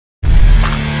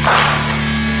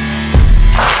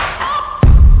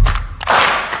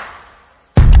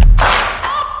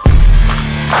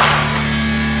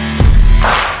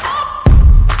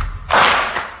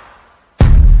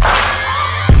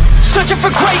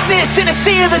greatness in a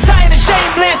sea of the dying and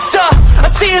shameless, a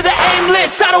sea of the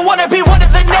aimless. I don't wanna be one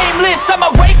of the nameless. I'ma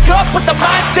wake up with the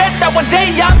mindset that one day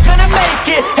I'm gonna make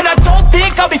it, and I don't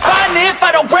think I'll be fine if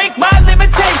I don't break my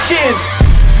limitations.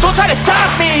 Don't try to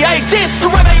stop me, I exist to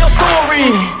write my own story.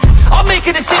 I'll make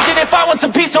a decision if I want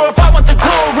some peace or if I want the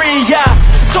glory. Yeah,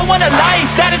 don't want a life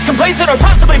that is complacent or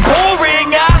possibly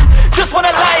boring. I just want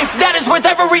a life that is worth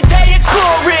every day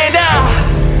exploring.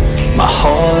 My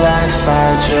whole life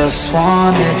I just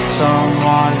wanted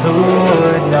someone who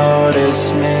would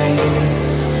notice me.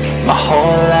 My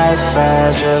whole life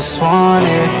I just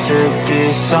wanted to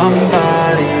be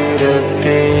somebody to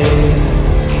be.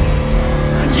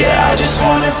 Yeah, I just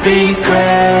wanna be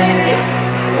great.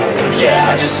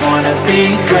 Yeah, I just wanna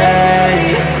be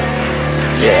great.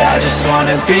 Yeah, I just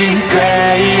wanna be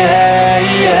great. Yeah,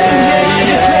 yeah, I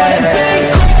just wanna be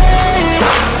great.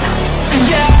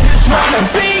 Yeah, I just wanna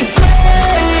be great.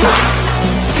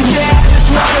 Yeah, I just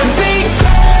wanna be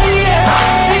great. Yeah,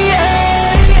 yeah, yeah,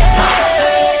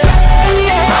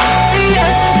 yeah, yeah.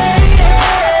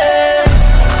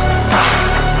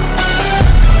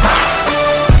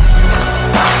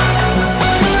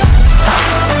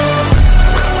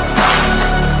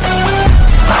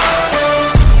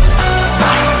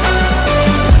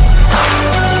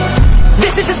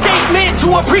 This is a statement to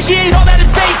appreciate all that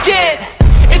is vacant.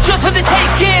 It's just for the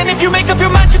taking. If you make up your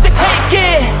mind, you can take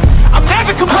it. I'm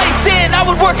never complacent. I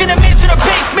would work in a mansion or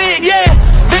basement, yeah.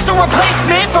 There's no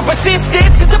replacement for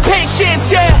persistence, it's a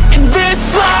patience, yeah. In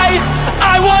this life,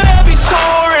 I wanna be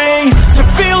soaring, to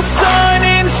feel sun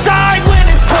inside when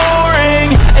it's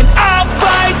pouring. And I'll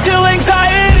fight till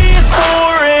anxiety is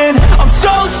foreign. I'm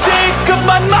so sick of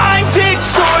my mind's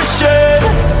extortion.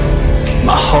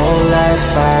 My whole life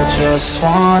I just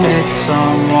wanted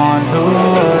someone who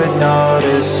would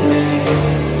notice me.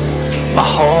 My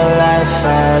whole life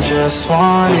I just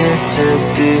wanted to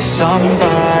be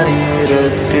somebody to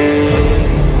be.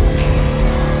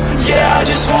 Yeah, I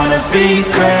just wanna be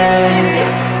great.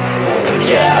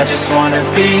 Yeah, I just wanna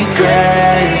be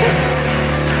great.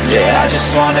 Yeah, I just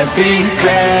wanna be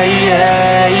great.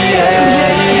 Yeah, yeah,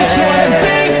 yeah, I just wanna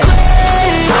be great.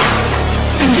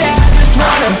 Yeah, I just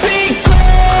wanna be great.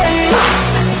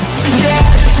 Yeah,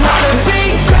 I just wanna be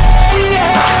great.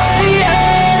 Yeah, yeah,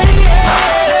 yeah,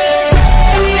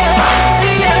 yeah,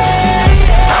 yeah.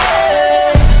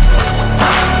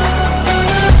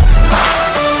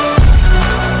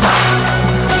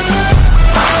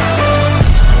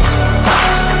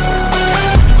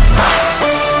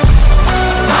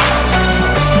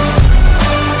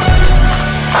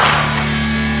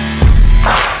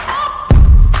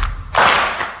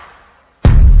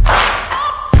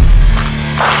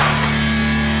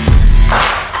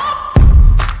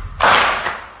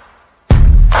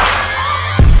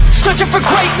 Searching for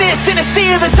greatness in a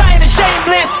sea of the dying and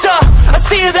shameless, a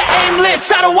sea of the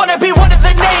aimless. I don't wanna be one of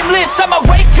the nameless. I'ma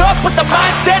wake up with the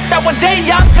mindset that one day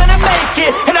I'm gonna make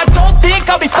it, and I don't think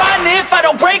I'll be fine if I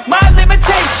don't break my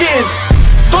limitations.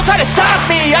 Don't try to stop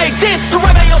me, I exist to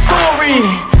write my own story.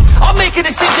 I'll make a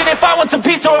decision if I want some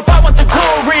peace or if I want the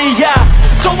glory. Yeah,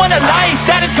 don't want a life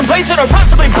that is complacent or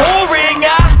possibly boring.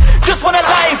 I just want a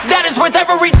life that is worth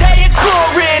every day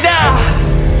exploring.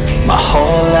 My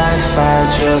whole life I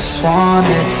just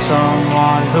wanted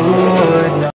someone who would know.